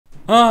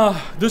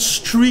Ah, the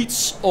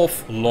streets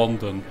of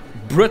London.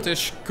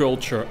 British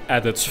culture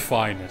at its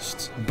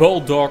finest.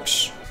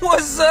 Bulldogs.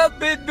 What's up,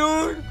 big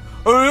dude?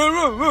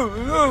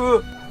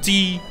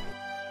 Tea.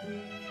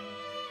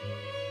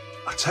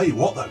 I tell you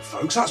what though,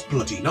 folks, that's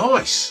bloody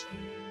nice.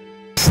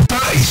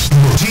 That is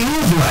bloody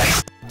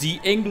lovely. The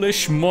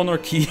English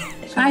monarchy.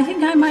 I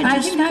think I might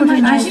just put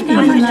a nice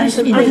that's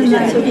a really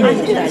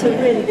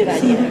good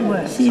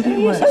idea. See if it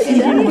works.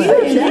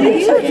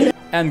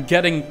 And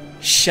getting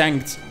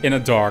shanked in a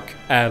dark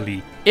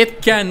alley.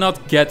 It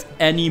cannot get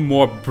any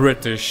more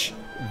British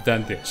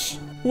than this.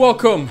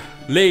 Welcome,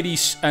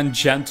 ladies and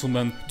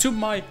gentlemen, to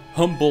my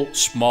humble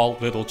small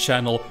little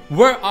channel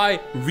where I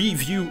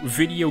review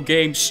video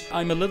games.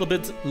 I'm a little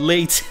bit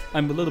late.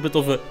 I'm a little bit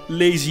of a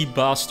lazy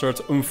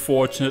bastard,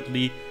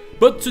 unfortunately.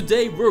 But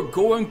today we're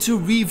going to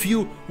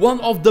review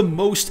one of the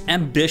most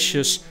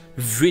ambitious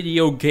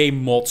video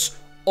game mods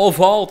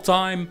of all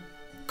time,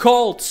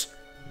 called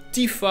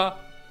Tifa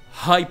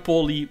High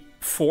Poly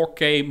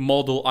 4K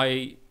model.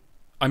 I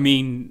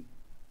mean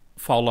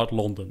Fallout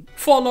London.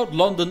 Fallout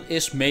London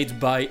is made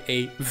by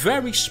a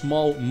very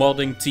small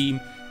modding team,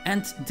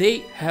 and they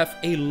have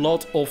a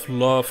lot of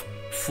love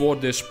for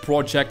this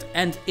project,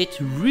 and it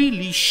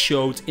really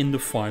showed in the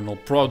final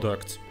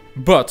product.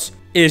 But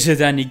is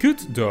it any good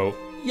though?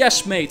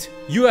 Yes mate,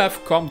 you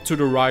have come to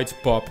the right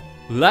pub.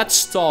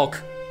 Let's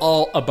talk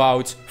all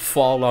about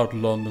Fallout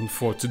London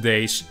for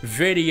today's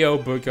video,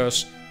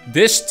 because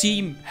this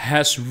team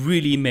has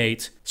really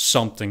made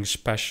something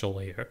special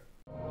here.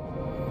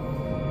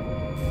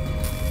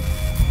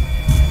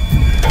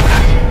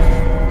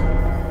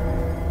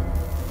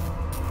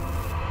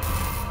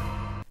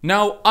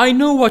 Now, I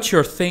know what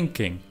you're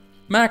thinking.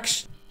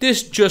 Max,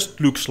 this just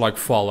looks like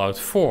Fallout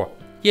 4.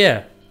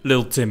 Yeah,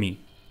 little Timmy,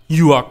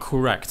 you are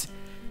correct.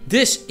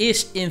 This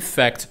is in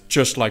fact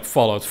just like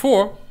Fallout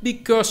 4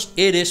 because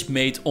it is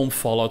made on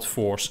Fallout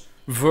 4's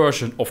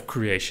version of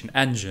Creation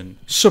Engine.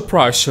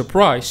 Surprise,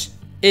 surprise,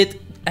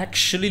 it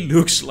actually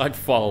looks like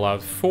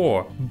Fallout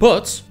 4,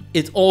 but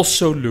it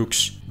also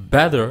looks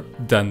better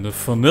than the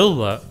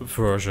vanilla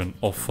version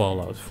of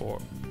Fallout 4.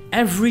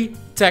 Every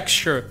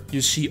texture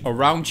you see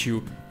around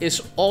you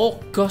is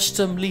all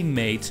customly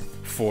made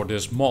for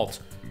this mod,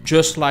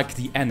 just like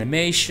the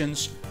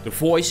animations, the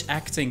voice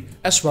acting,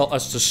 as well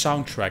as the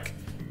soundtrack.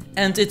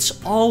 And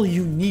it's all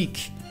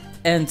unique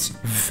and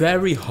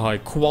very high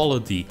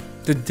quality.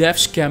 The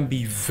devs can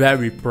be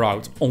very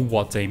proud on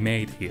what they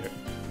made here.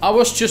 I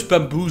was just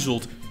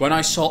bamboozled when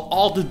I saw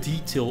all the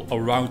detail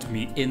around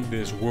me in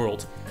this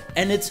world.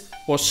 And it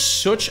was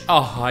such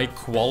a high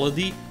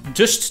quality,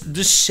 just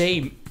the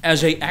same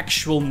as an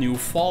actual new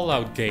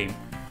Fallout game.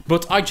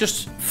 But I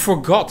just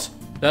forgot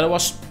that I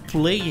was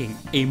playing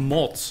a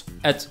mod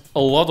at a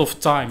lot of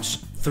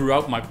times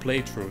throughout my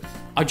playthrough.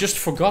 I just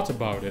forgot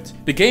about it.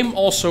 The game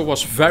also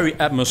was very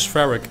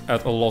atmospheric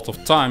at a lot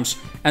of times,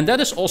 and that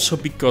is also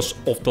because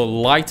of the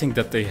lighting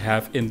that they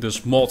have in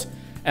this mod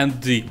and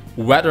the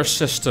weather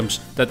systems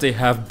that they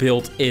have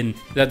built in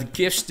that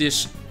gives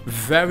this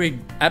very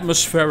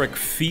atmospheric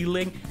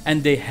feeling.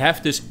 And they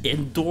have this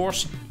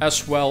indoors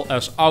as well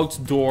as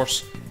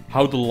outdoors,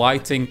 how the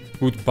lighting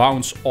would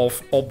bounce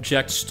off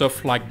objects,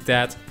 stuff like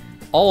that,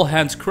 all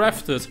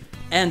handcrafted.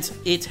 And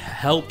it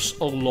helps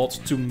a lot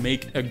to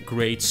make a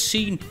great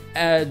scene,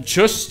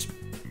 just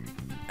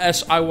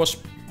as I was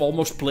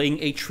almost playing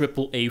a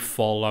AAA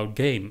Fallout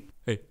game.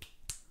 Hey,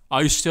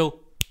 are you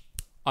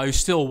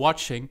still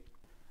watching?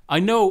 I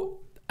know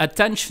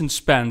attention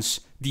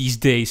spans these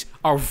days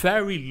are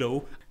very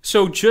low,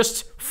 so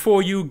just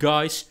for you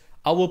guys,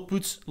 I will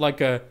put like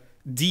a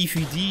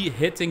DVD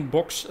hitting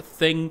box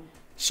thing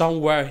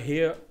somewhere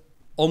here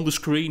on the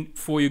screen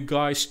for you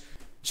guys,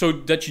 so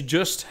that you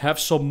just have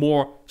some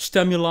more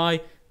stimuli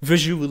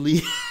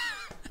visually.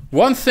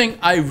 One thing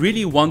I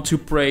really want to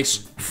praise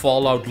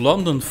Fallout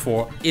London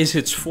for is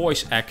its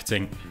voice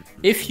acting.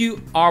 If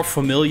you are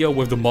familiar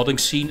with the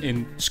modding scene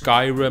in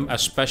Skyrim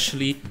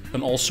especially,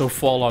 and also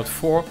Fallout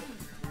 4,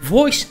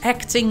 voice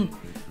acting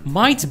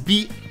might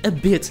be a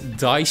bit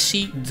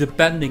dicey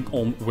depending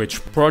on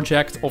which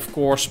project, of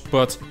course,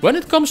 but when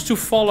it comes to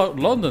Fallout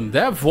London,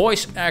 their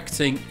voice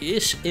acting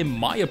is, in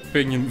my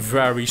opinion,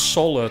 very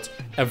solid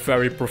and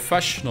very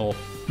professional.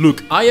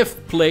 Look, I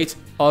have played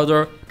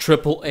other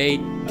AAA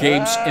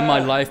games in my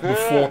life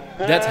before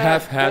that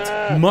have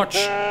had much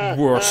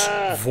worse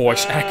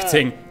voice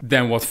acting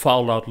than what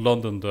Fallout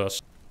London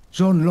does.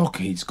 John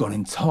Lockheed's gone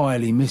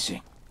entirely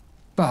missing.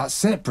 But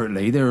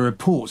separately, there are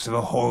reports of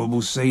a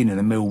horrible scene in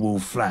a Millwall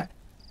flat.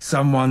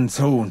 Someone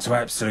torn to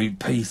absolute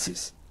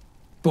pieces.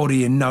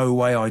 Body in no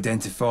way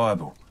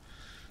identifiable.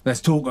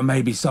 There's talk of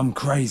maybe some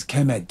crazed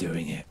chemhead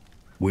doing it.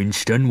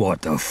 Winston,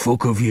 what the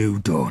fuck have you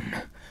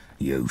done?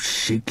 You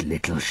sick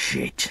little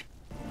shit.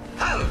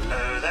 Hello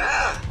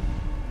there.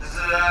 This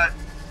is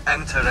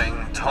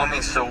entering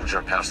Tommy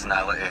Soldier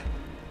personality.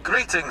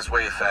 Greetings,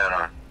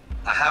 Wayfarer.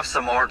 I have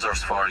some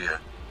orders for you.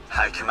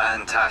 High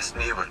Command tasked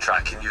me with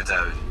tracking you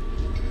down.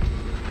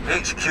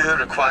 HQ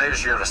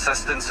requires your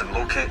assistance in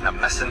locating a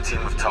missing team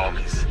of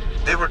Tommies.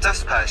 They were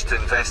dispatched to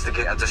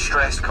investigate a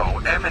distress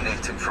call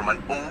emanating from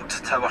an old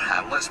Tower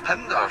Hamlets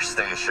Pandora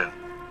station.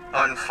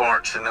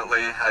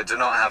 Unfortunately, I do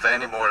not have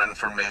any more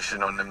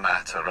information on the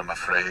matter, I'm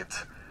afraid.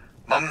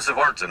 Mum's the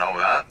word and all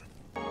that.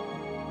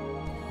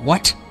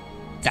 What?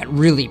 That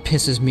really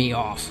pisses me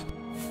off.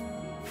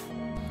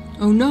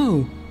 Oh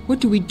no,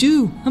 what do we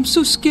do? I'm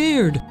so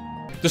scared.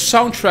 The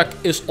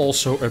soundtrack is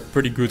also a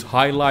pretty good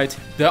highlight.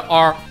 There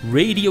are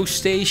radio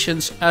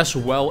stations as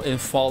well in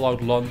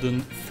Fallout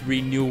London,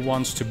 3 new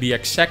ones to be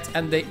exact,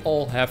 and they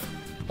all have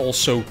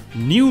also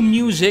new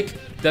music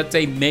that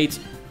they made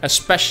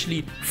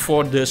especially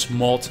for this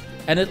mod,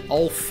 and it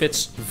all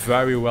fits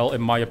very well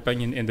in my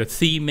opinion in the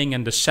theming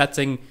and the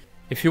setting.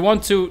 If you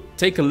want to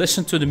take a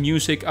listen to the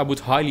music, I would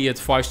highly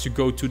advise to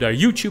go to their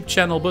YouTube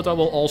channel, but I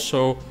will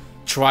also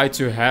try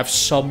to have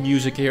some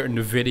music here in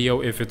the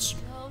video if it's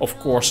of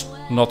course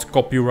not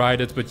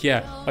copyrighted. But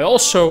yeah, I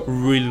also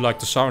really like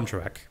the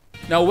soundtrack.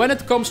 Now when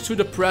it comes to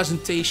the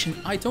presentation,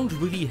 I don't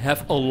really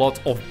have a lot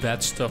of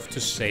bad stuff to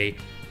say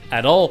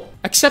at all,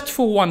 except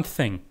for one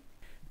thing.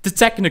 The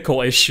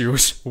technical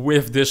issues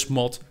with this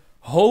mod.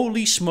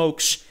 Holy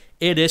smokes,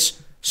 it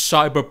is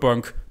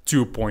Cyberpunk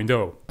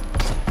 2.0.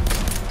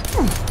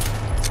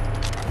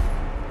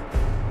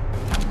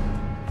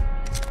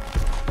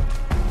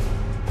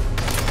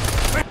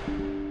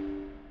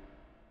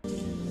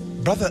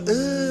 Brother,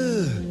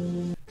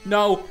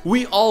 Now,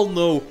 we all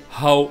know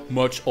how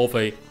much of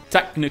a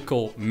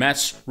technical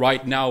mess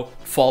right now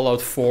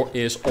Fallout 4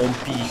 is on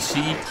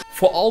PC.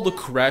 For all the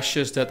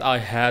crashes that I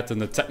had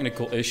and the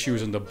technical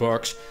issues and the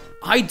bugs,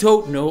 I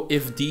don't know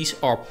if these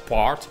are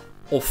part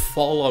of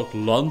Fallout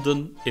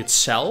London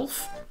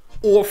itself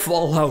or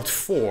Fallout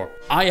 4.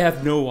 I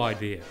have no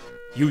idea.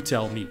 You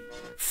tell me.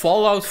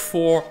 Fallout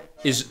 4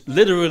 is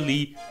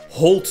literally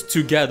held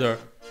together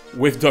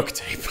with duct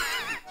tape.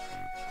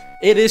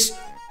 It is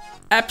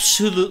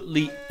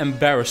absolutely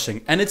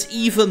embarrassing, and it's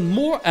even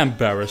more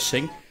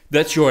embarrassing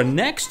that your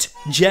next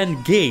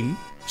gen game,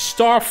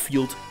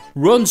 Starfield,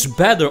 runs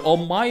better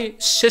on my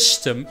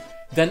system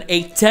than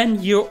a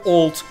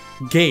 10-year-old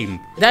game.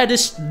 That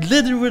is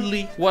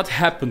literally what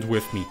happened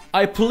with me.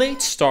 I played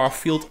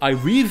Starfield, I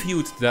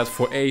reviewed that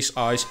for Ace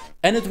Eyes,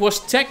 and it was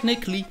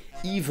technically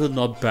even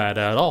not bad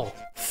at all.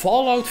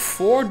 Fallout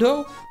 4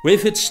 though,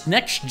 with its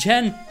next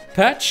gen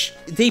patch,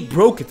 they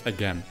broke it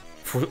again.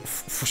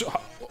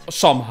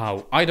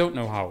 Somehow, I don't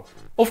know how.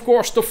 Of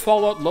course, the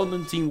Fallout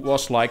London team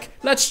was like,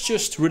 let's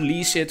just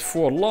release it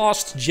for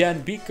last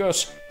gen,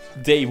 because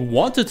they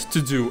wanted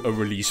to do a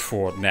release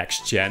for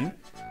next gen,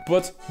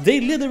 but they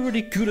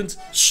literally couldn't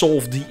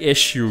solve the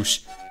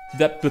issues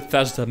that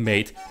Bethesda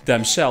made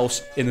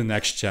themselves in the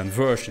next gen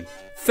version.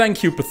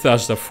 Thank you,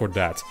 Bethesda, for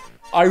that.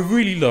 I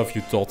really love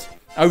you, Todd.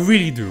 I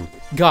really do.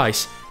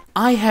 Guys,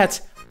 I had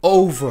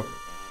over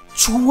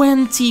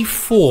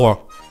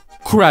 24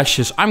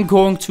 crashes. I'm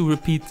going to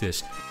repeat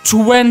this.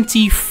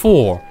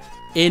 24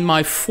 in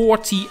my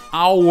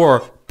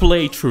 40-hour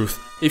playthrough.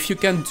 If you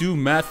can do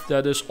math,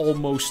 that is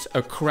almost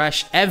a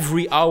crash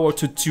every hour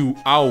to 2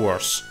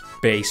 hours,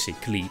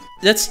 basically.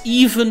 That's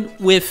even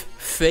with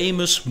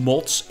famous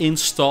mods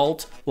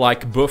installed,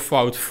 like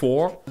Buffout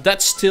 4.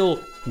 That still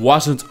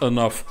wasn't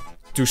enough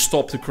to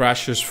stop the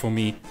crashes for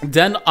me.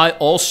 Then I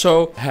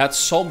also had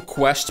some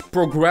quest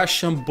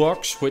progression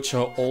bugs, which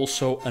are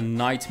also a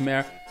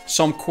nightmare.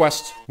 Some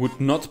quests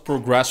would not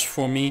progress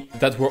for me,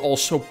 that were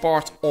also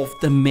part of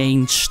the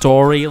main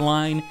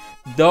storyline.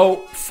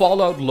 Though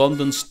Fallout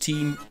London's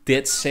team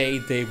did say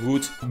they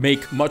would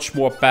make much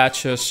more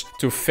patches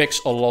to fix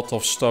a lot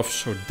of stuff,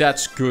 so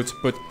that's good.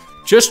 But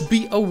just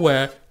be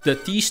aware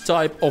that these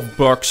type of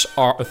bugs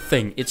are a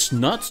thing. It's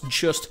not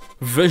just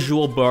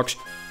visual bugs.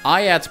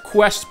 I had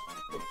quest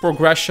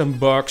progression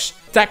bugs,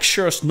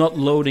 textures not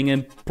loading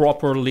in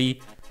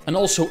properly, and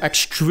also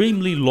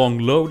extremely long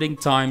loading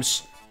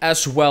times,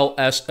 as well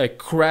as a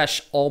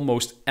crash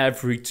almost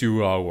every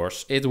 2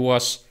 hours. It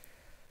was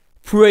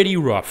pretty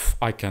rough,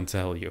 I can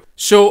tell you.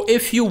 So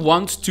if you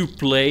want to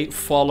play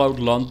Fallout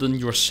London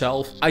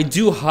yourself, I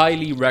do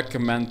highly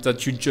recommend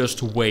that you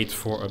just wait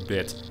for a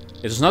bit.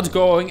 It's not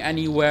going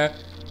anywhere,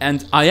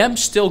 and I am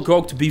still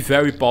going to be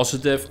very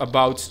positive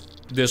about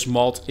this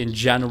mod in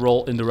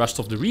general in the rest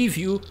of the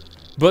review.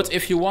 But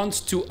if you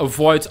want to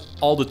avoid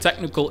all the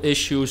technical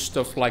issues,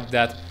 stuff like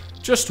that,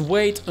 just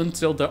wait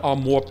until there are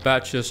more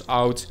patches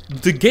out.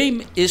 The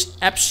game is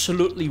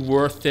absolutely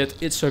worth it.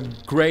 It's a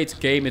great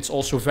game. It's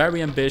also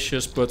very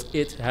ambitious, but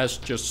it has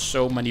just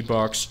so many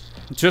bugs.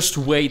 Just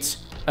wait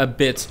a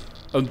bit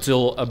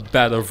until a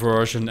better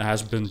version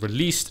has been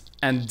released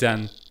and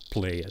then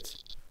play it.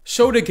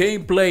 So the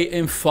gameplay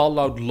in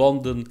Fallout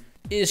London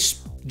is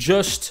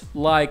just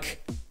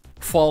like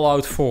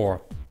Fallout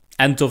 4.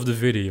 End of the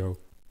video.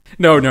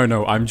 No,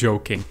 I'm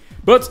joking.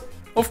 But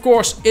of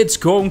course, it's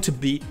going to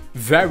be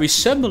very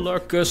similar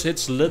because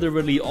it's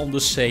literally on the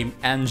same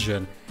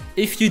engine.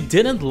 If you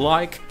didn't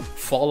like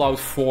Fallout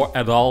 4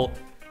 at all,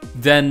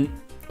 then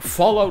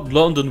Fallout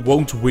London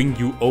won't win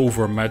you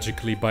over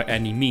magically by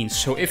any means.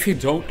 So if you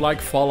don't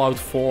like Fallout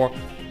 4,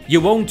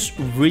 you won't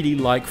really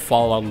like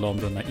Fallout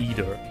London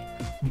either.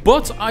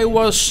 But I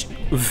was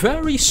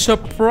very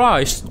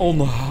surprised on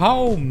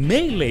how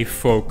melee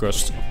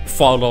focused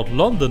Fallout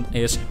London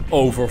is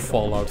over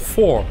Fallout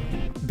 4.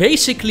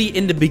 Basically,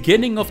 in the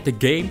beginning of the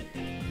game,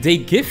 they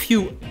give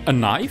you a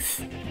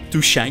knife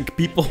to shank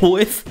people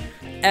with,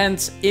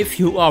 and if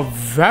you are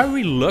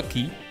very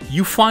lucky,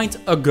 you find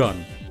a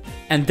gun.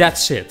 And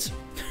that's it.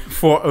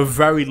 For a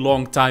very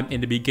long time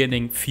in the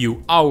beginning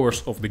few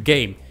hours of the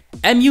game.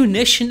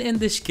 Ammunition in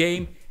this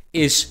game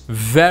is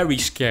very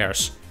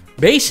scarce.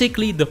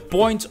 Basically, the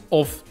point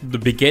of the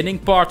beginning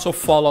parts of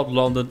Fallout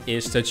London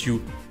is that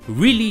you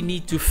really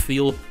need to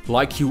feel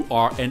like you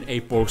are in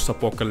a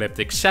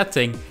post-apocalyptic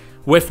setting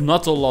with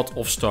not a lot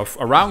of stuff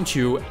around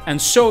you,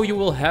 and so you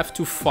will have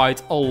to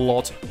fight a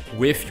lot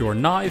with your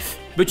knife,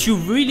 but you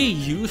really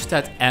use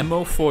that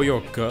ammo for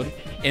your gun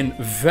in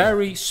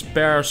very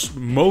sparse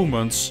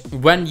moments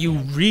when you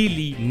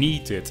really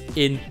need it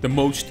in the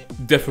most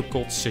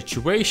difficult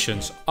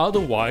situations.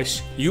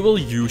 Otherwise, you will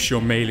use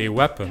your melee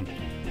weapon.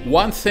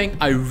 One thing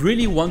I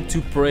really want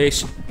to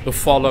praise the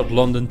Fallout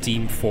London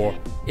team for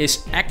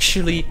is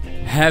actually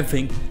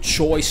having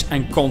choice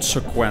and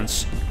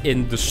consequence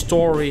in the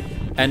story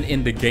and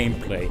in the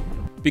gameplay.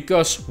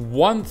 Because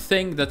one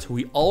thing that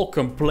we all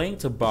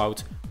complained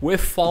about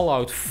with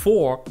Fallout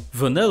 4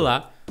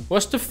 Vanilla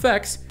was the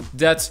fact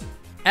that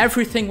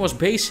everything was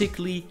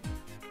basically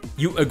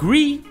you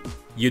agree,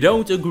 you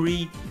don't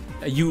agree,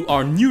 you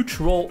are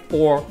neutral,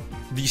 or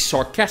the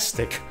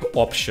sarcastic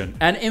option.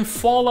 And in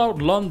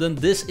Fallout London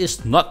this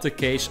is not the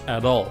case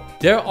at all.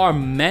 There are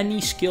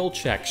many skill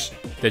checks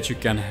that you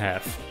can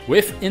have.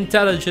 With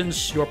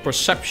intelligence, your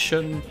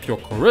perception, your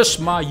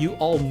charisma, you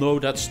all know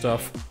that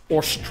stuff.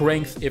 Or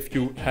strength if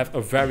you have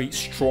a very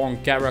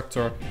strong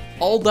character.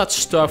 All that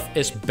stuff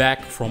is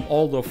back from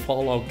all the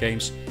Fallout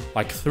games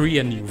like 3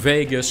 and New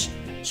Vegas.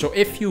 So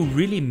if you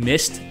really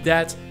missed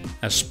that,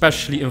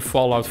 especially in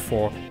Fallout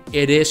 4,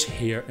 it is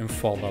here in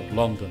Fallout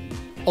London.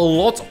 A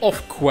lot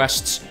of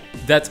quests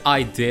that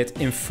I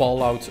did in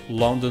Fallout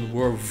London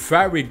were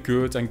very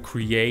good and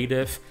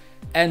creative,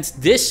 and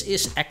this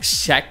is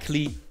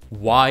exactly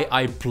why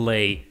I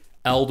play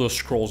Elder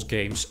Scrolls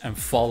games and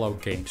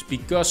Fallout games,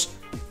 because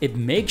it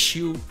makes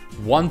you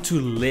want to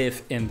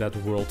live in that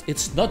world.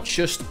 It's not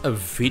just a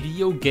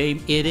video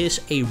game, it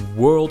is a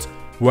world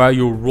where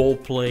you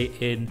roleplay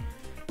in.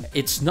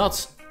 It's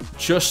not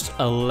just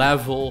a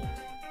level,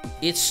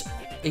 it's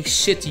a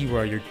city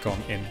where you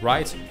come in,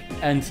 right?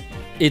 And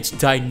it's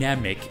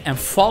dynamic, and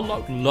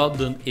Fallout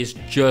London is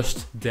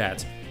just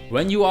that.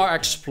 When you are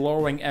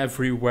exploring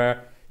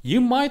everywhere,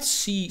 you might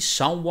see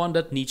someone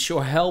that needs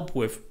your help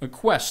with a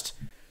quest.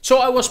 So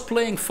I was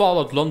playing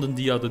Fallout London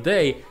the other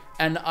day,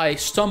 and I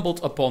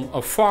stumbled upon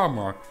a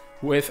farmer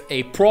with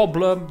a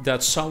problem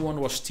that someone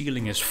was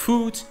stealing his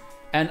food,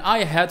 and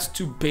I had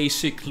to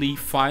basically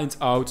find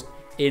out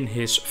in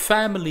his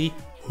family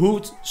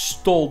who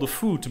stole the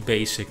food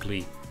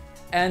basically.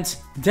 And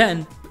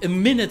then a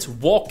minute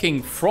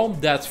walking from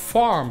that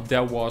farm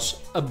there was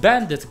a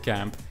bandit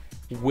camp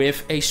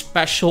with a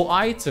special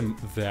item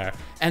there.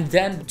 And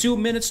then 2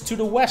 minutes to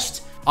the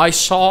west I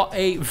saw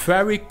a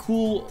very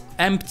cool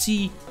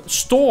empty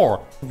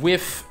store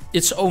with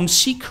its own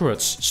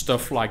secrets,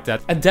 stuff like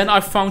that. And then I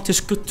found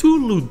this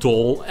Cthulhu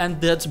doll, and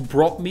that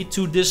brought me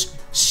to this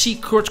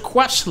secret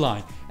quest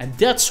line. And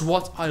that's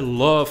what I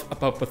love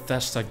about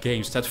Bethesda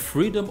games, that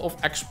freedom of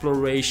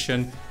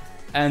exploration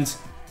and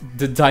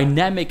the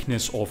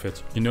dynamicness of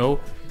it, you know?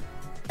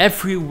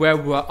 Everywhere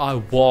where I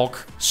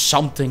walk,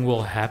 something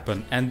will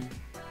happen. And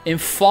in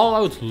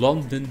Fallout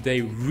London,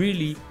 they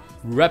really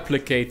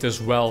replicate as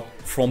well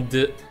from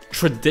the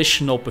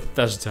traditional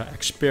Bethesda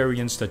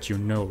experience that you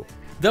know.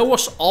 There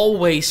was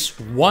always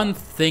one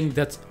thing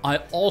that I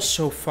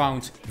also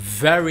found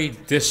very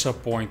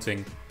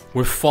disappointing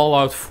with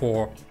Fallout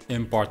 4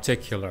 in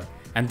particular,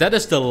 and that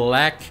is the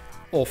lack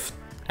of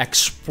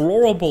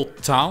explorable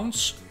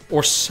towns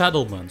or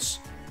settlements.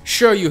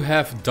 Sure, you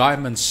have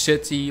Diamond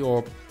City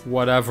or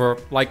whatever,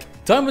 like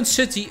Diamond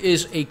City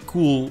is a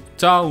cool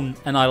town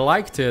and I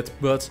liked it,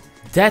 but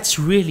that's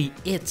really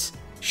it.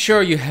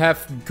 Sure, you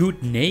have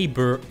Good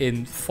Neighbor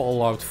in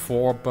Fallout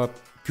 4, but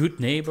Good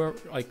Neighbor,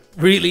 like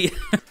really?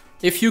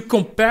 If you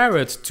compare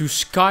it to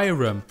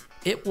Skyrim,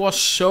 it was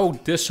so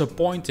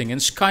disappointing. In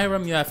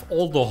Skyrim you have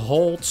all the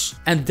holds,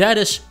 and that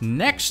is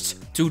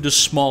next to the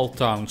small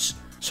towns.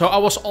 So I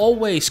was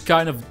always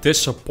kind of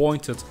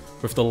disappointed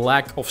with the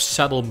lack of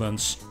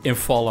settlements in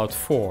Fallout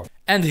 4.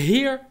 And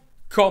here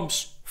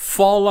comes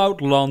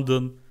Fallout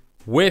London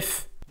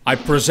with, I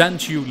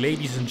present you,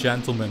 ladies and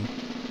gentlemen,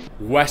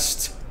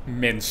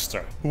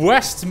 Westminster.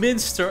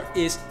 Westminster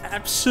is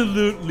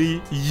absolutely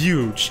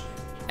huge.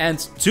 And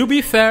to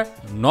be fair,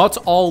 not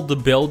all the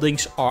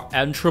buildings are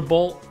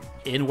enterable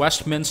in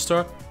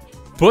Westminster,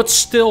 but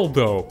still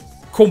though,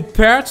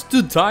 compared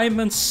to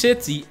Diamond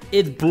City,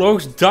 it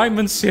blows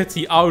Diamond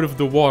City out of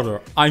the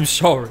water. I'm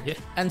sorry.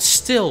 And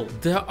still,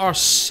 there are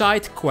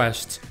side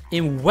quests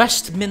in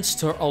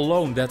Westminster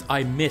alone that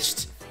I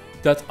missed,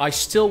 that I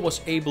still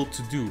was able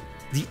to do.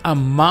 The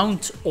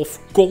amount of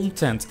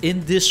content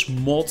in this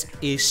mod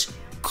is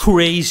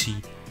crazy.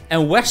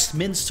 And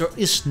Westminster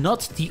is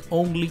not the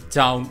only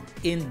town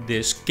in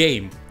this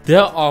game.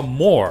 There are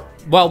more.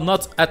 Well,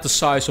 not at the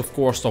size of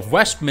course of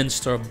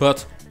Westminster,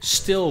 but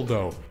still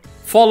though.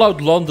 Fallout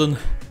London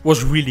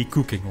was really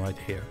cooking right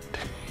here.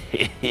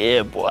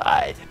 Yeah,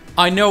 boy.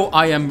 I know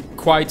I am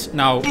quite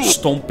now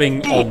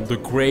stomping on the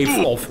grave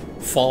of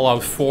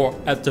Fallout 4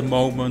 at the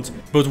moment,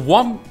 but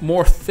one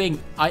more thing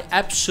I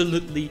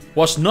absolutely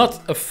was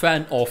not a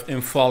fan of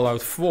in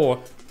Fallout 4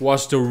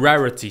 was the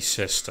rarity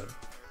system.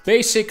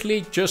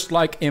 Basically, just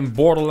like in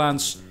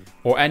Borderlands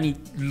or any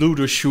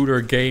looter shooter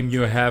game,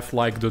 you have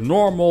like the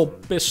normal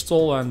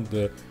pistol and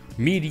the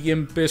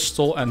medium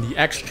pistol and the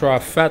extra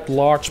fat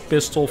large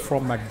pistol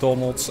from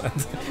McDonald's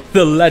and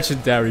the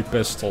legendary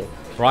pistol,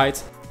 right?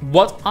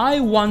 What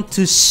I want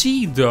to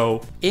see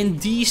though in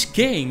these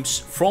games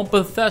from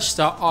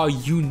Bethesda are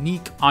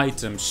unique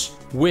items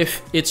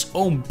with its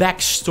own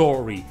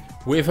backstory,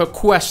 with a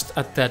quest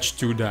attached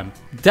to them.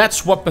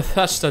 That's what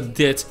Bethesda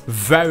did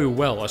very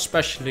well,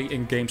 especially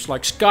in games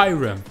like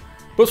Skyrim.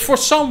 But for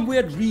some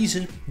weird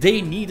reason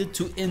they needed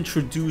to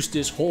introduce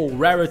this whole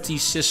rarity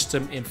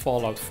system in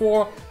Fallout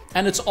 4,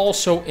 and it's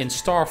also in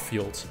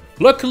Starfield.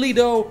 Luckily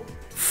though,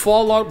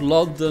 Fallout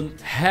London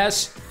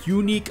has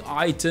unique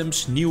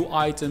items, new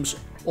items,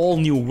 all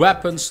new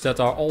weapons that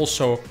are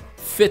also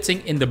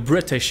fitting in the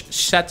British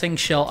setting,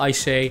 shall I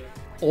say.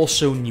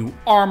 Also new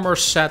armor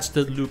sets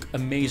that look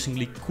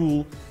amazingly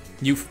cool.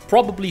 You've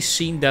probably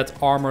seen that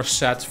armor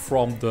set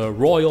from the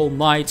Royal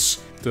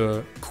Knights,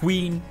 the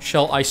Queen,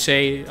 shall I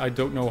say. I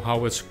don't know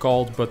how it's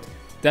called, but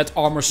that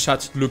armor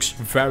set looks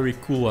very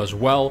cool as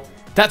well.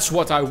 That's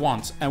what I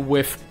want, and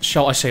with,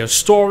 shall I say, a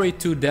story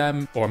to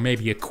them, or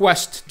maybe a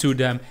quest to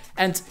them.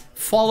 And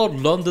Fallout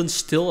London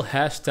still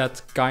has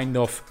that kind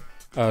of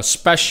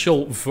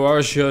special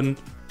version,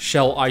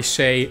 shall I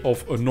say,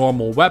 of a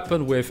normal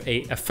weapon with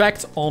a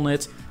effect on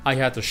it. I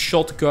had a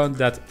shotgun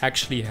that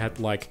actually had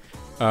like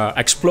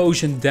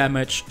explosion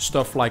damage,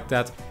 stuff like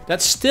that.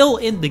 That's still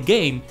in the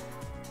game,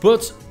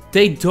 but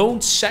they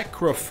don't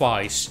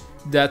sacrifice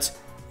that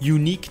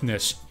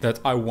uniqueness that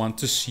I want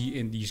to see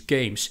in these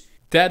games.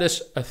 That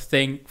is a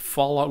thing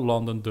Fallout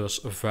London does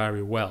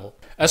very well.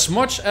 As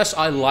much as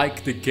I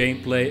like the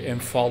gameplay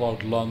in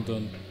Fallout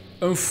London,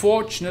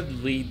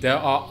 unfortunately there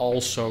are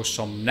also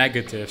some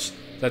negatives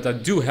that I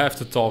do have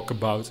to talk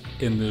about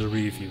in this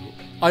review.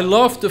 I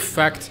love the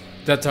fact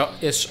that there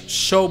is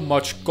so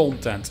much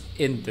content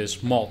in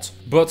this mod,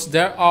 but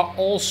there are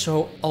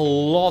also a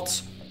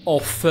lot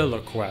of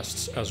filler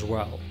quests as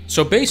well.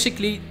 So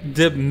basically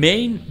the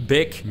main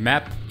big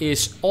map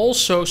is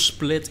also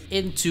split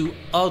into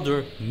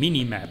other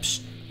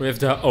mini-maps with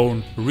their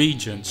own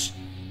regions.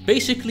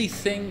 Basically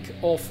think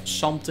of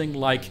something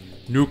like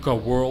Nuka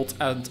World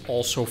and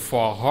also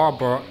Far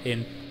Harbor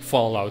in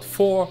Fallout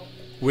 4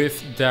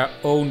 with their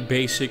own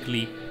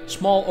basically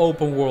small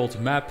open world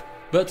map,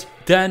 but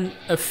then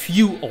a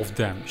few of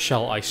them,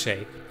 shall I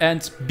say.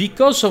 And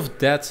because of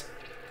that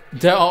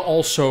there are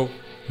also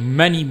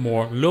many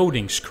more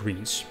loading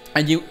screens,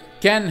 and you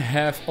can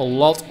have a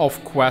lot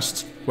of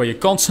quests where you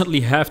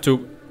constantly have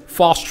to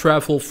fast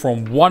travel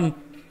from one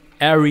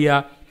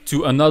area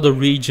to another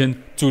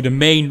region, to the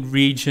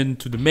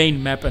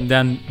main map, and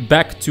then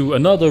back to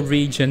another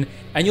region.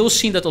 And you'll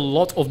see that a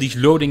lot of these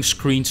loading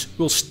screens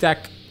will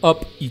stack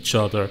up each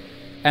other,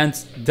 and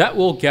that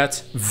will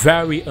get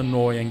very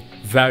annoying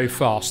very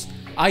fast.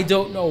 I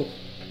don't know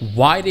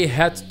why they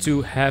had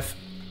to have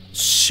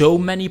so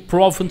many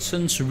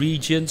provinces,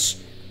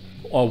 regions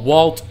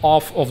walled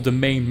off of the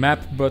main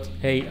map, but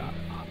hey,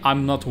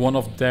 I'm not one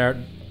of their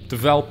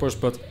developers,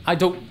 but I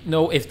don't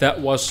know if that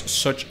was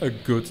such a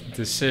good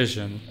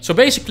decision. So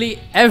basically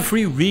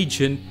every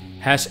region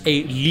has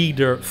a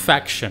leader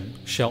faction,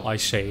 shall I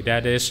say,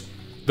 that is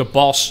the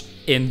boss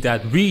in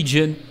that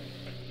region,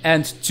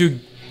 and to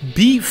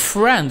be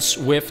friends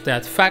with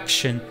that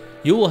faction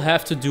you will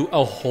have to do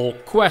a whole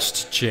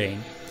quest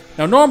chain.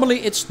 Now normally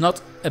it's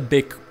not a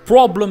big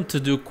problem to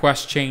do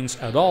quest chains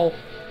at all.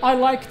 I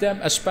like them,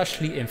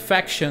 especially in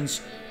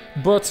factions,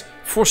 but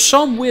for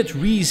some weird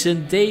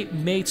reason they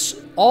made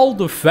all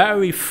the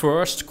very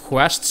first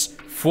quests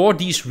for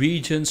these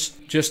regions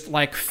just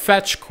like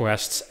fetch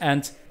quests.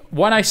 And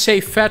when I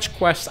say fetch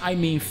quest, I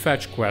mean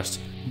fetch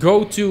quest.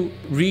 Go to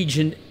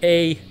region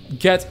A,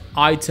 get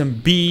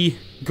item B,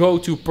 go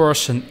to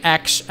person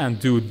X and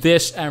do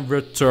this and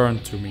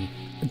return to me.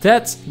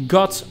 That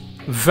got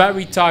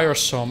very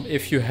tiresome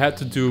if you had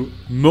to do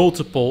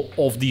multiple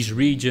of these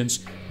regions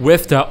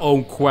with their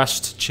own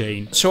quest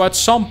chain. So at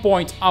some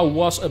point I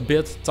was a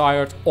bit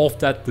tired of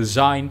that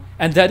design,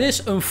 and that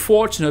is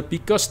unfortunate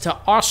because there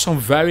are some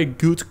very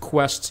good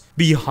quests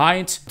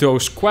behind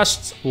those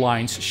quest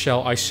lines,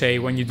 shall I say.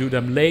 When you do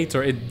them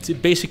later it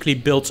basically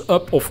builds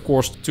up, of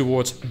course,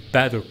 towards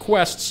better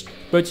quests.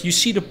 But you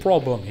see the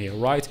problem here,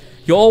 right?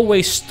 You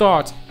always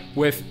start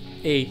with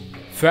a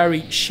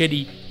very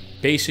shitty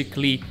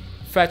basically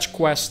fetch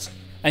quest,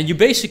 and you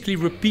basically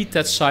repeat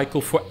that cycle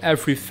for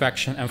every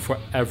faction and for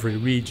every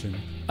region.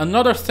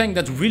 Another thing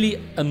that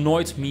really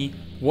annoyed me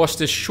was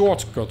this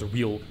shortcut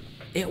wheel.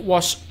 it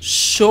was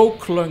so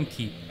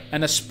clunky.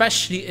 And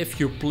especially if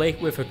you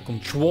played with a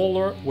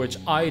controller, which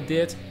I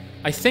did.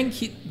 I think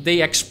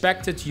they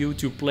expected you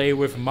to play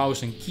with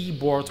mouse and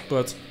keyboard,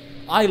 but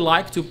I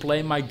like to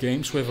play my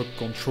games with a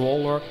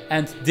controller,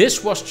 and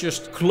this was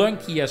just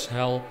clunky as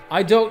hell.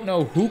 I don't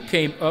know who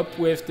came up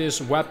with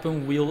this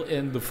weapon wheel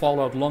in the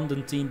Fallout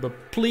London team, but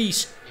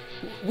please,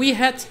 we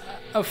had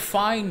a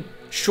fine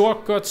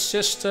shortcut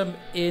system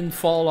in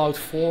Fallout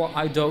 4.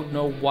 I don't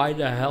know why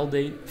the hell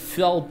they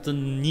felt the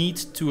need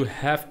to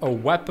have a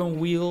weapon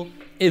wheel.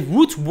 It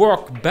would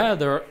work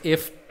better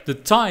if the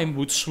time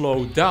would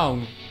slow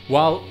down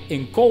while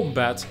in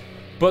combat,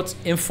 but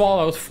in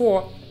Fallout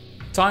 4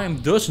 time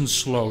doesn't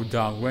slow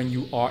down when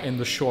you are in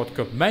the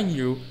shortcut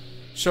menu,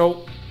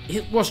 so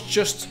it was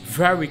just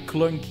very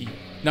clunky.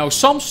 Now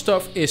some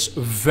stuff is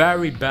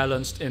very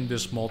balanced in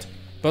this mod,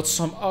 but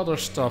some other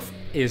stuff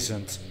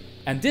isn't.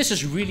 And this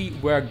is really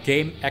where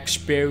game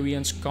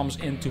experience comes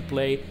into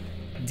play.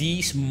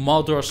 These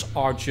modders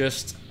are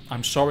just,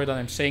 I'm sorry that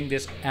I'm saying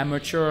this,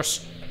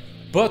 amateurs,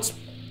 but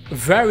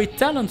very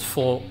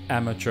talentful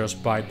amateurs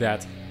by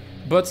that.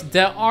 But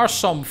there are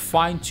some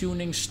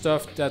fine-tuning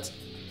stuff that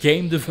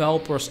game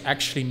developers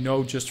actually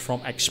know just from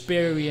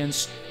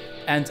experience,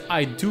 and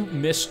I do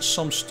miss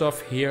some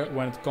stuff here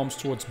when it comes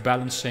towards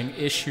balancing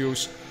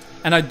issues.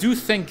 And I do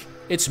think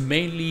it's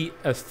mainly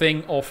a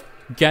thing of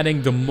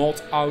getting the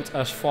mod out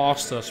as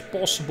fast as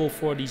possible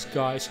for these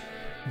guys.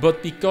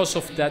 But because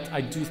of that,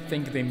 I do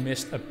think they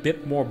missed a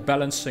bit more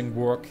balancing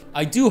work.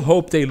 I do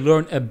hope they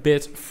learn a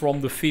bit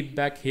from the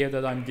feedback here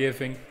that I'm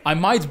giving. I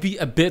might be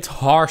a bit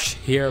harsh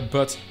here,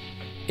 but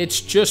it's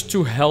just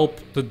to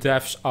help the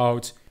devs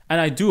out. And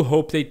I do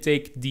hope they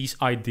take these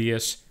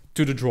ideas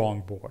to the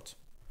drawing board.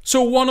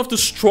 So one of the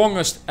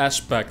strongest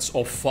aspects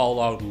of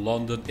Fallout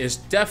London is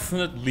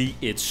definitely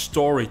its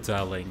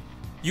storytelling.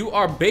 You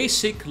are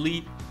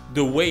basically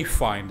the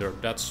Wayfinder,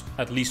 that's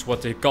at least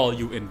what they call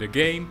you in the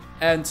game,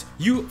 and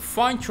you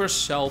find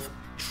yourself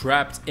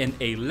trapped in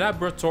a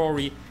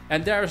laboratory,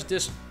 and there's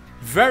this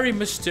very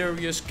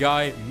mysterious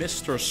guy,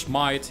 Mr.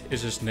 Smite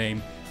is his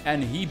name,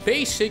 and he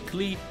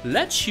basically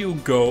lets you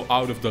go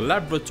out of the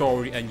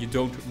laboratory and you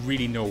don't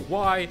really know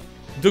why.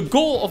 The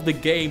goal of the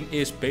game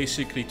is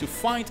basically to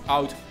find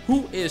out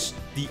who is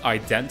the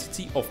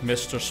identity of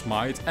Mr.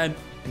 Smite and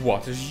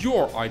what is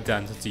your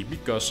identity,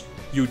 because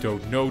you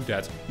don't know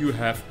that. You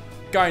have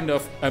kind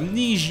of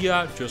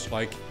amnesia, just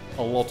like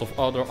a lot of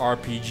other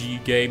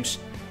RPG games,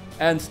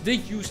 and they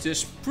use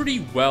this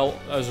pretty well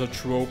as a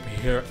trope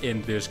here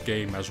in this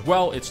game as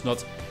well. It's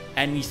not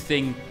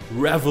anything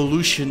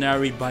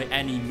revolutionary by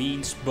any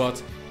means,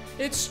 but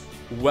it's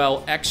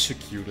well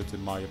executed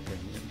in my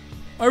opinion.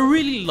 I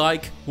really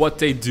like what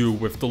they do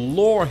with the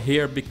lore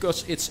here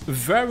because it's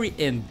very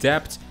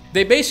in-depth.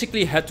 They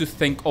basically had to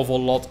think of a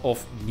lot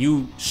of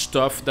new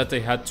stuff that they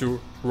had to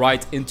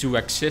write into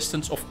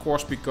existence, of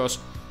course, because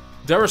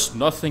there is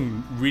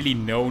nothing really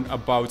known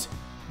about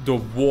the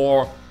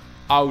war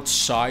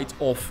outside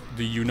of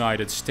the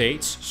United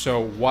States. So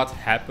what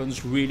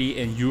happens really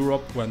in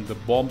Europe when the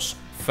bombs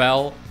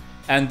fell?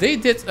 And they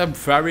did a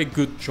very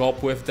good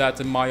job with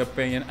that in my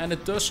opinion, and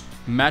it does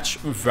match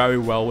very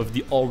well with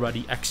the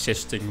already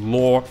existing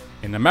lore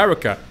in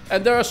America.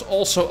 And there is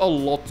also a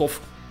lot of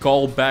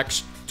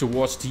callbacks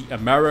towards the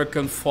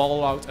American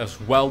Fallout as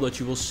well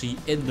that you will see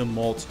in the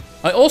mod.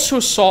 I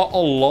also saw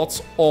a lot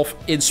of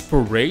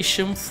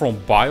inspiration from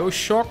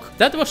BioShock.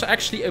 That was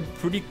actually a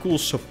pretty cool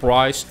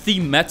surprise.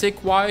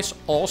 Thematic wise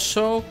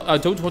also, I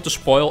don't want to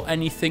spoil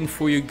anything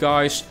for you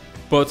guys,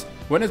 but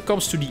when it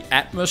comes to the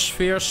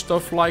atmosphere,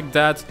 stuff like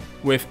that,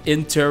 with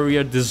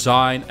interior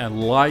design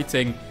and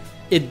lighting,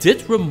 it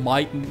did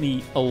remind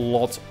me a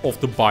lot of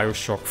the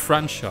BioShock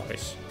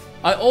franchise.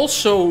 I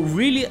also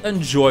really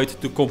enjoyed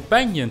the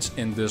companions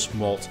in this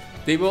mod.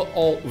 They were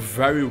all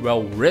very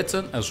well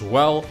written as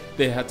well.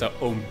 They had their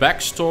own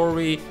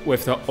backstory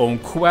with their own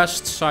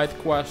quests, side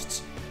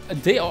quests.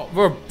 They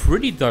were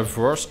pretty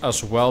diverse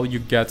as well. You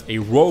get a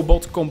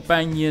robot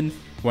companion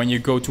when you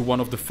go to one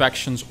of the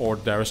factions, or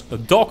there's a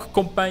dog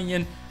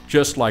companion,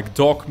 just like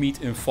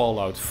Dogmeat in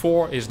Fallout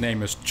 4. His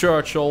name is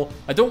Churchill.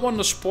 I don't want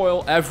to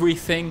spoil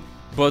everything,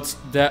 but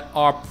there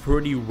are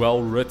pretty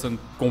well written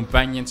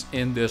companions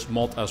in this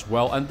mod as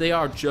well, and they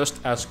are just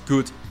as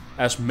good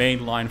as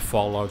mainline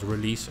Fallout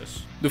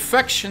releases. The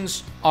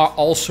factions are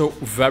also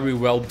very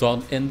well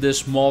done in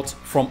this mod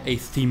from a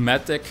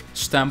thematic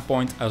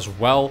standpoint as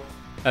well,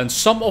 and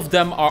some of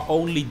them are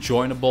only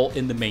joinable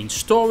in the main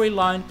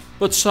storyline,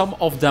 but some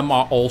of them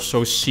are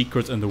also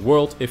secret in the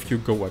world. If you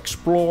go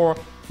explore,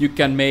 you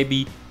can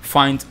maybe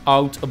find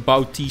out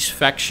about these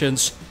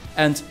factions.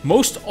 And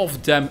most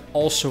of them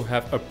also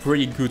have a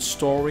pretty good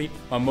story.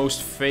 My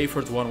most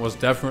favorite one was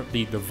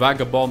definitely the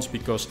Vagabonds,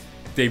 because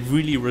they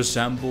really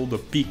resemble the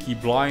Peaky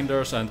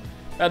Blinders, and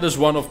that is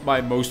one of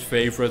my most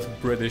favorite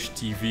British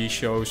TV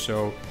shows,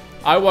 so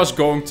I was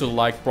going to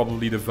like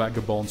probably the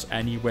Vagabonds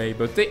anyway,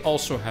 but they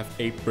also have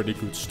a pretty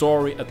good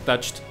story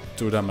attached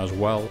to them as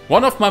well.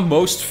 One of my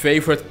most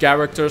favorite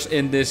characters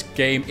in this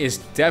game is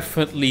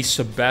definitely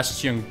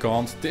Sebastian.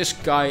 This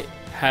guy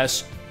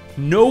has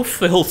no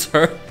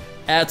filter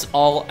at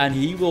all, and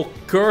he will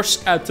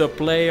curse at the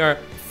player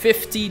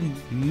 15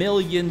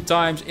 million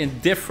times in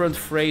different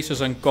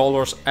phrases and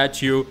colors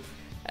at you.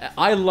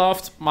 I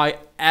laughed my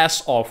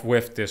ass off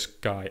with this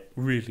guy,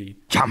 really.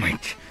 Damn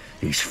it,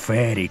 this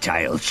fairy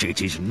tale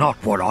shit is not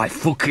what I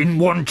fucking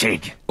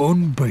wanted.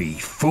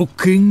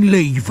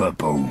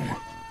 Unbe-fucking-leverable.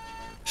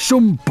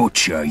 Some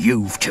butcher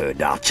you've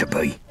turned out to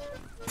be.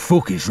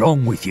 Fuck is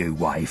wrong with you,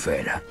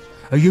 Wayfarer?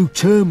 Are you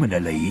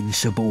terminally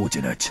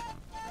insubordinate?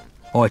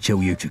 I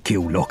tell you to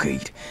kill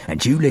Lockheed,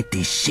 and you let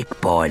this sick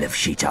pile of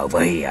shit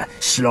over here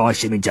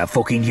slice him into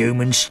fucking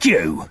human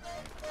stew.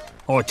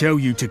 I tell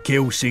you to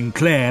kill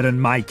Sinclair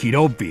and make it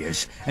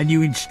obvious, and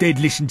you instead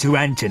listen to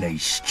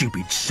Anthony's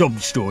stupid sob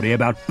story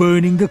about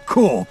burning the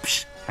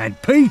corpse. And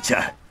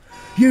Peter,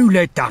 you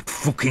let that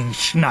fucking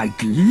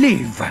snake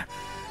live.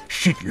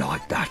 Shit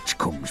like that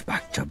comes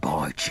back to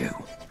bite you.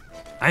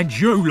 And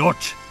you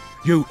lot,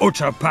 you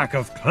utter pack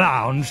of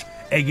clowns,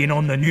 egging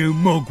on the new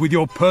mug with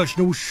your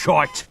personal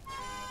shite.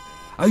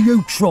 Are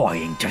you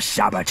trying to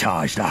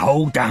sabotage the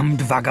whole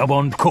damned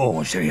vagabond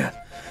cause here?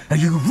 Are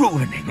you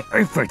ruining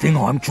everything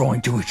I'm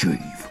trying to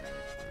achieve?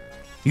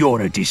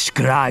 You're a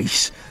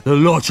disgrace, the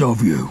lot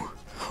of you.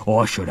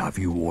 I should have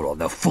you all on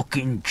the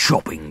fucking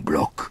chopping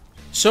block.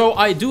 So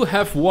I do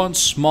have one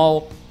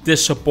small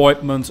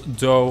disappointment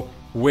though,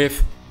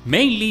 with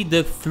mainly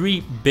the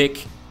 3 big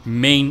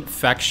main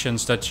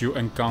factions that you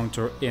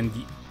encounter in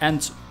the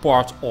end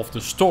part of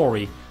the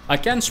story. I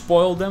can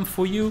spoil them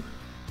for you,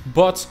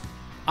 but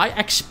I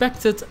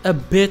expected a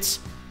bit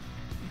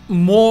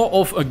more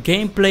of a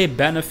gameplay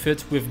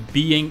benefit with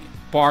being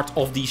part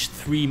of these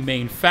 3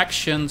 main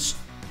factions,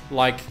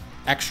 like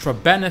extra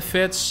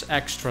benefits,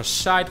 extra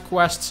side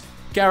quests,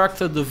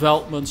 character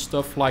development,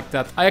 stuff like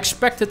that. I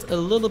expected a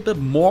little bit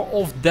more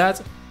of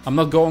that, I'm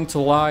not going to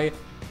lie,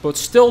 but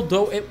still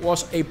though it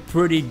was a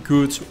pretty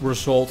good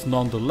result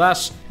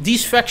nonetheless.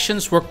 These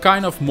factions were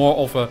kind of more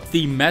of a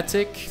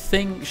thematic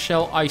thing,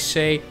 shall I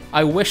say.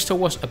 I wish there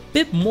was a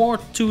bit more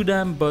to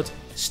them, but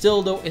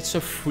still though it's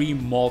a free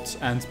mod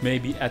and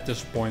maybe at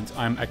this point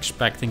I'm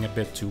expecting a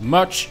bit too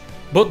much.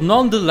 But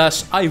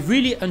nonetheless, I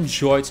really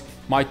enjoyed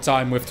my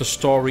time with the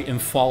story in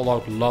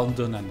Fallout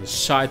London and the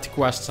side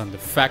quests and the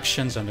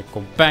factions and the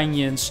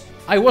companions.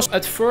 I was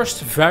at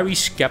first very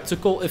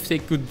skeptical if they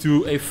could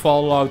do a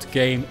Fallout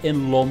game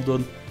in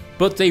London,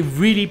 but they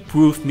really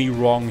proved me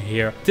wrong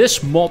here.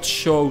 This mod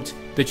showed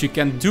that you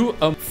can do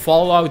a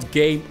Fallout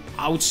game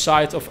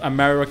outside of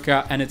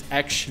America and it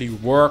actually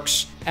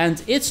works.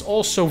 And it's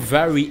also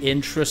very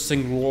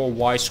interesting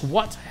lore-wise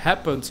what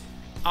happened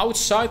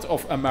outside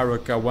of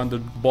America when the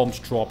bombs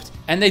dropped.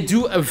 And they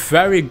do a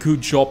very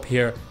good job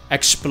here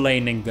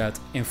explaining that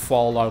in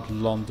Fallout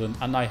London,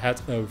 and I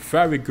had a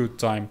very good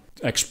time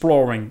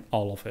exploring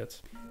all of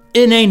it.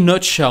 In a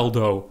nutshell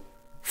though,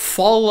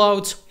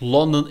 Fallout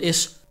London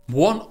is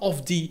one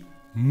of the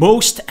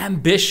most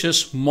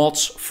ambitious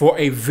mods for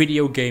a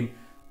video game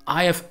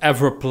I have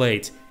ever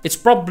played. It's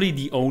probably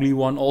the only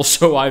one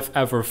also I've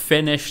ever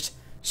finished.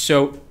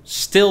 So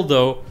still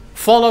though,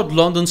 Fallout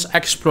London's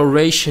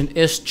exploration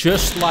is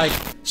just like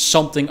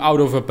something out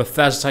of a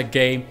Bethesda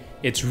game.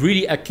 It's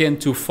really akin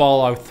to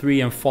Fallout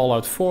 3 and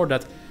Fallout 4,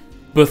 that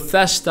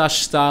Bethesda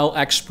style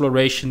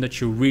exploration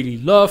that you really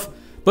love,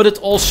 but it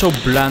also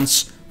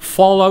blends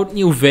Fallout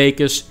New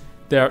Vegas,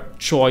 their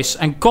choice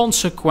and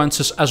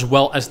consequences as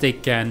well as they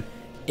can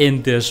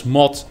in this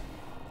mod.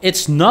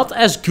 It's not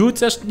as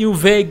good as New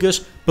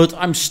Vegas, but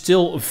I'm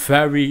still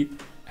very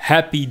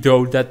happy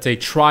though that they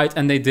tried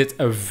and they did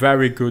a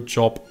very good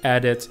job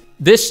at it.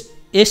 This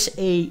is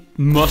a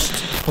must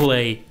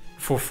play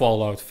for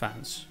Fallout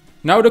fans.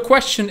 Now the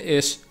question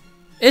is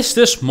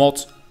this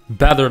mod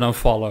better than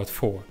Fallout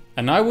 4?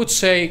 And I would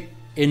say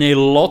in a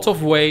lot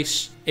of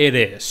ways it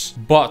is,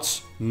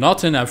 but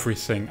not in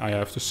everything, I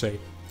have to say.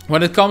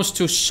 When it comes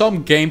to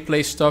some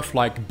gameplay stuff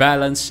like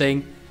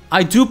balancing,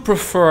 I do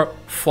prefer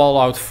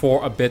Fallout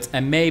 4 a bit,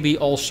 and maybe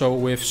also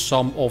with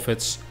some of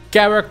its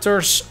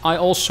characters. I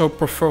also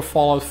prefer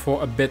Fallout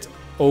 4 a bit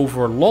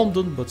over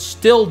London, but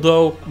still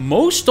though,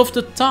 most of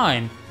the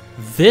time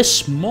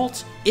this mod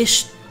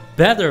is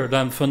better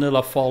than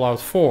vanilla Fallout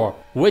 4,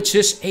 which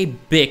is a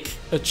big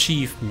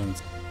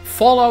achievement.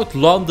 Fallout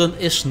London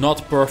is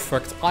not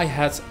perfect. I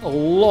had a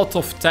lot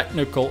of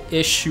technical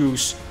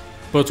issues,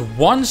 but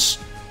once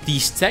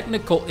these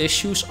technical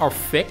issues are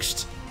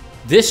fixed,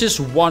 this is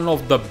one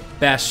of the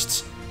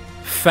best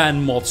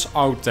fan mods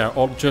out there,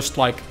 or just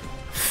like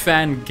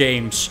fan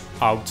games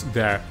out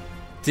there.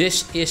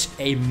 This is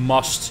a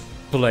must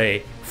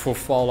play for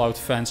Fallout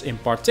fans in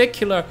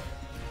particular.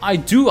 I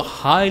do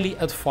highly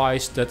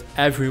advise that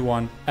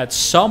everyone at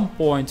some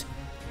point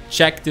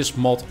check this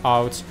mod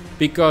out,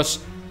 because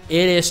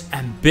it is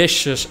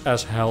ambitious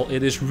as hell.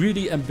 It is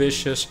really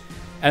ambitious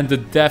and the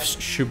devs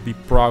should be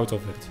proud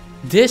of it.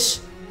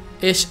 This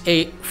is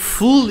a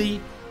fully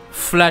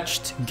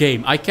fledged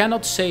game. I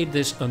cannot say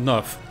this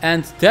enough,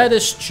 and that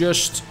is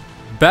just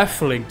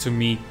baffling to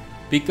me,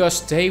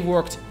 because they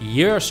worked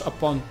years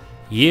upon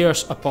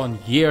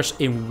years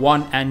in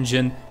one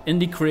engine.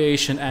 indie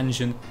creation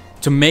engine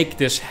to make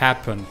this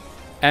happen.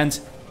 And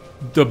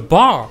the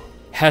bar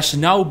has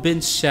now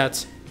been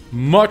set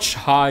much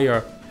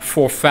higher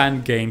for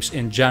fan games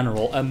in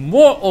general, and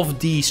more of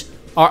these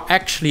are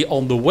actually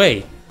on the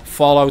way.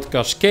 Fallout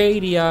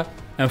Cascadia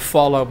and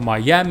Fallout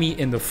Miami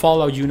in the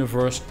Fallout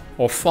universe,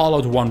 or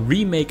Fallout 1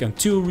 Remake and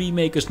 2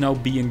 Remake is now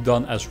being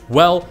done as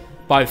well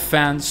by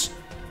fans.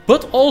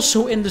 But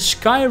also in the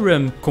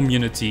Skyrim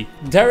community,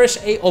 there is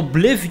a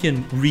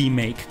Oblivion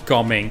remake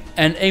coming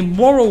and a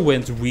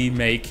Morrowind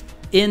remake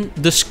in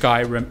the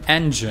Skyrim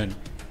engine.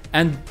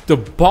 And the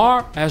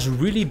bar has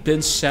really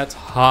been set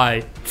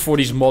high for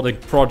these modding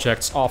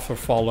projects after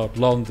Fallout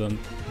London.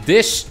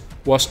 This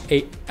was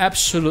an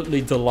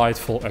absolutely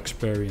delightful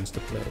experience to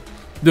play.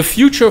 The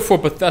future for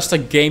Bethesda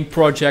game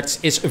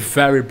projects is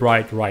very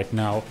bright right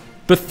now.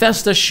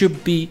 Bethesda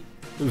should be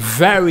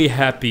very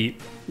happy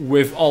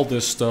with all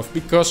this stuff,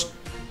 because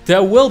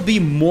there will be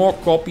more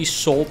copies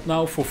sold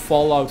now for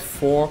Fallout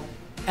 4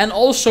 and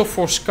also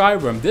for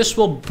Skyrim. This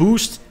will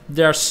boost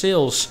their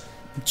sales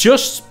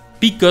just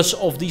because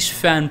of these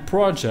fan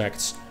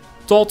projects.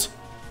 Todd,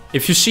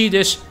 if you see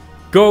this,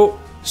 go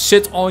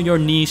sit on your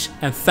knees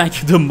and thank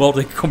the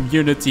modding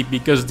community,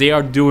 because they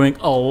are doing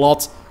a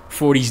lot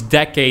for these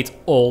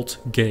decade-old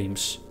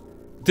games.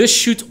 This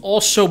should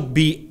also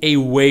be a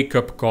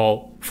wake-up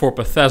call for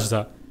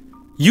Bethesda.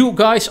 You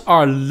guys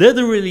are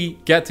literally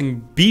getting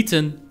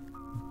beaten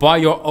by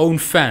your own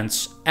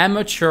fans.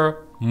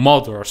 Amateur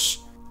modders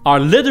are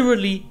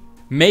literally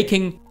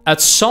making, at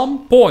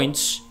some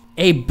points,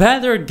 a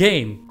better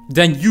game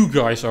than you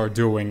guys are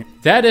doing.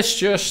 That is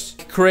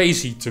just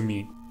crazy to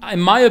me.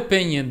 In my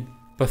opinion,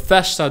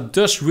 Bethesda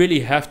does really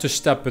have to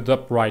step it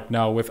up right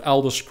now with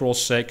Elder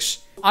Scrolls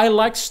 6. I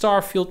liked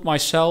Starfield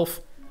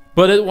myself,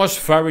 but it was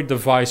very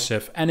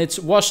divisive, and it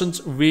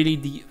wasn't really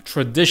the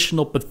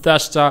traditional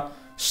Bethesda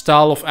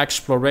style of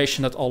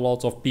exploration that a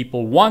lot of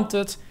people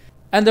wanted.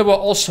 And there were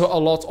also a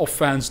lot of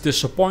fans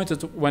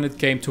disappointed when it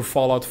came to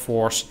Fallout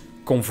 4's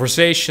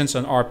conversations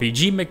and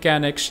RPG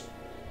mechanics.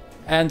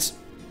 And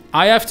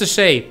I have to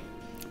say,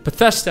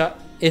 Bethesda,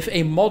 if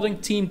a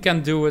modding team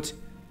can do it,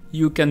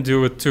 you can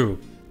do it too.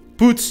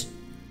 Put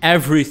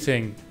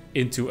everything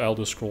into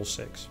Elder Scrolls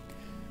 6.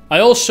 I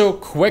also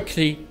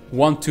quickly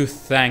want to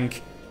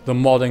thank the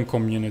modding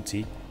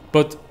community,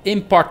 but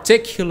in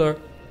particular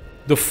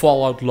the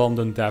Fallout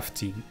London dev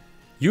team.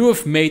 You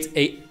have made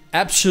an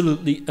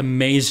absolutely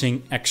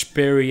amazing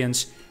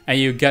experience, and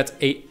you get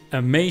an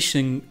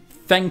amazing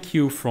thank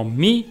you from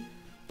me,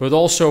 but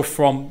also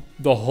from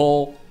the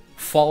whole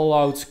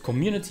Fallout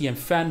community and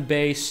fan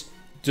base,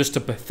 just the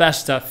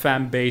Bethesda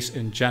fan base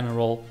in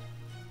general.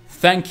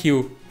 Thank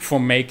you for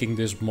making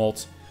this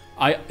mod.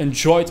 I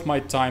enjoyed my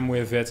time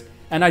with it,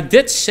 and I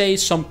did say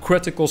some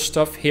critical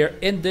stuff here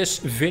in this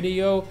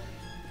video,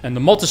 and the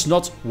mod is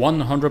not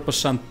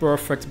 100%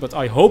 perfect, but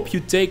I hope you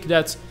take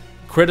that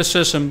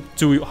criticism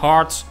to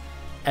heart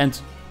and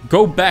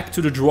go back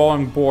to the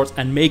drawing board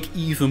and make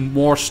even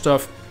more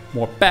stuff,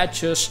 more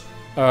patches,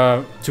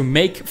 to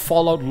make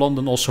Fallout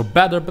London also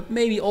better, but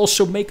maybe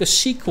also make a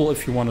sequel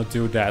if you want to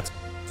do that.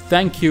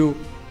 Thank you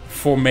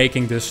for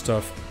making this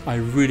stuff. I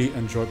really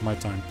enjoyed my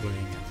time playing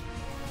it.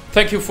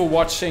 Thank you for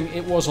watching.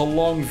 It was a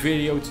long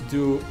video to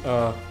do.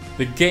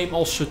 The game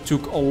also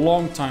took a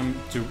long time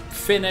to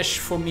finish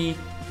for me.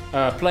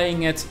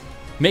 Playing it,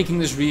 making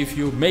this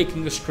review,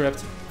 making the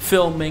script,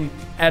 filming,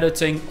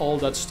 editing, all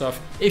that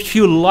stuff. If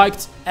you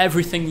liked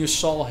everything you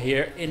saw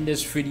here in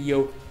this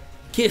video,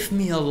 give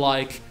me a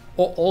like,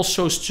 or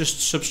also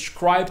just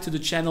subscribe to the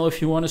channel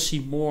if you want to see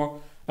more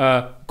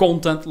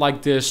content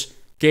like this,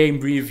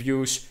 game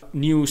reviews,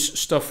 news,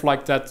 stuff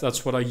like that.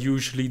 That's what I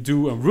usually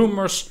do, and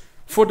rumors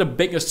for the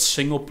biggest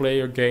single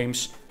player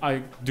games.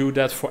 I do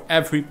that for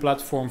every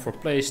platform, for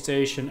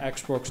PlayStation,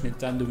 Xbox,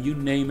 Nintendo, you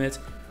name it.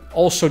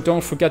 Also,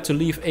 don't forget to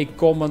leave a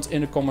comment in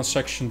the comment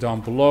section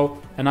down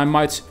below, and I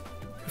might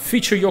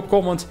feature your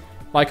comment,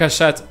 like I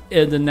said,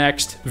 in the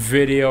next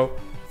video.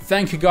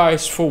 Thank you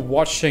guys for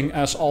watching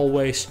as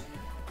always,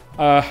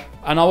 and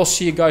I will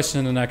see you guys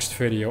in the next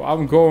video.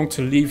 I'm going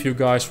to leave you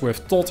guys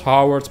with Todd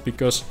Howard,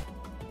 because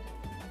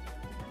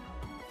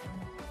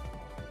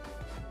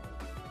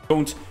I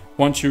don't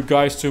want you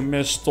guys to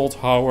miss Todd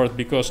Howard,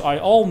 because I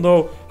all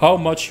know how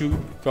much you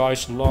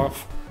guys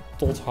love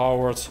Todd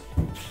Howard.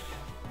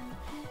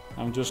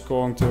 I'm just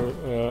going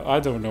to,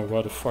 I don't know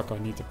where the fuck I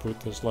need to put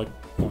this, like,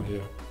 oh,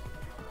 here.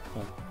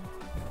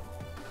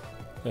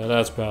 Yeah,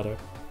 that's better.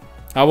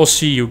 I will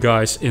see you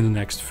guys in the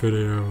next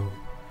video.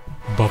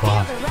 Bye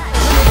bye.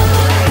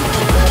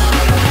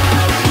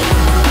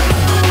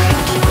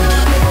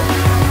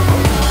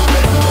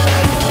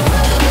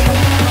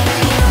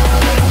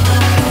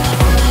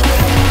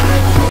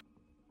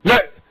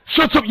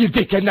 Shut up, you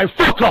dickhead, now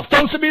fuck off!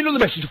 Don't send me another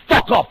message,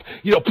 fuck off!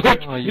 You little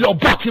prick, you little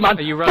bratty man!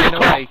 Are you running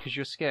away because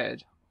you're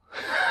scared?